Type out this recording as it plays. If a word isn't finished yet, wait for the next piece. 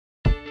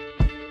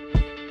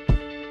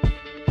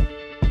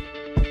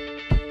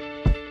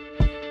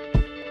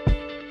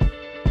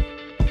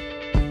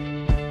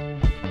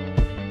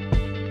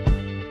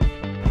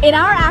In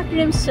our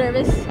acronym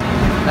service,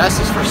 S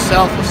is for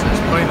selflessness,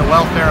 putting the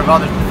welfare of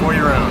others before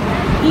your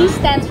own. E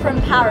stands for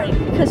empowering,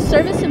 because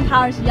service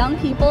empowers young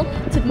people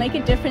to make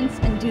a difference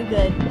and do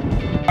good.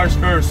 R is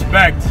for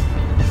respect.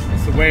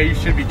 It's the way you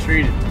should be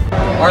treated.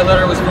 Our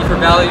letter was V for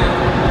value.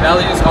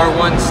 Values are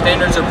one,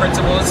 standards or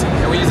principles,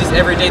 and we use this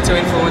every day to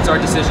influence our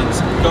decisions.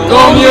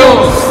 Go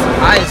Mules!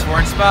 I is for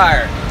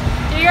inspire.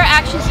 Through your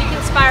actions, you can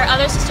inspire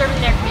others to serve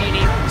in their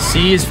community.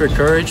 C is for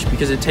courage,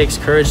 because it takes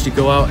courage to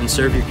go out and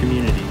serve your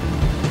community.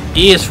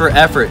 E is for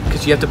effort,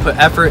 because you have to put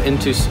effort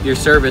into your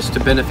service to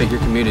benefit your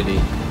community.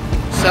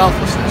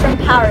 Selflessness. For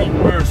empowering.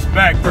 For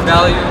respect. For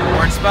value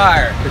or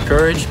inspire. For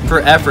courage,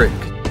 For effort,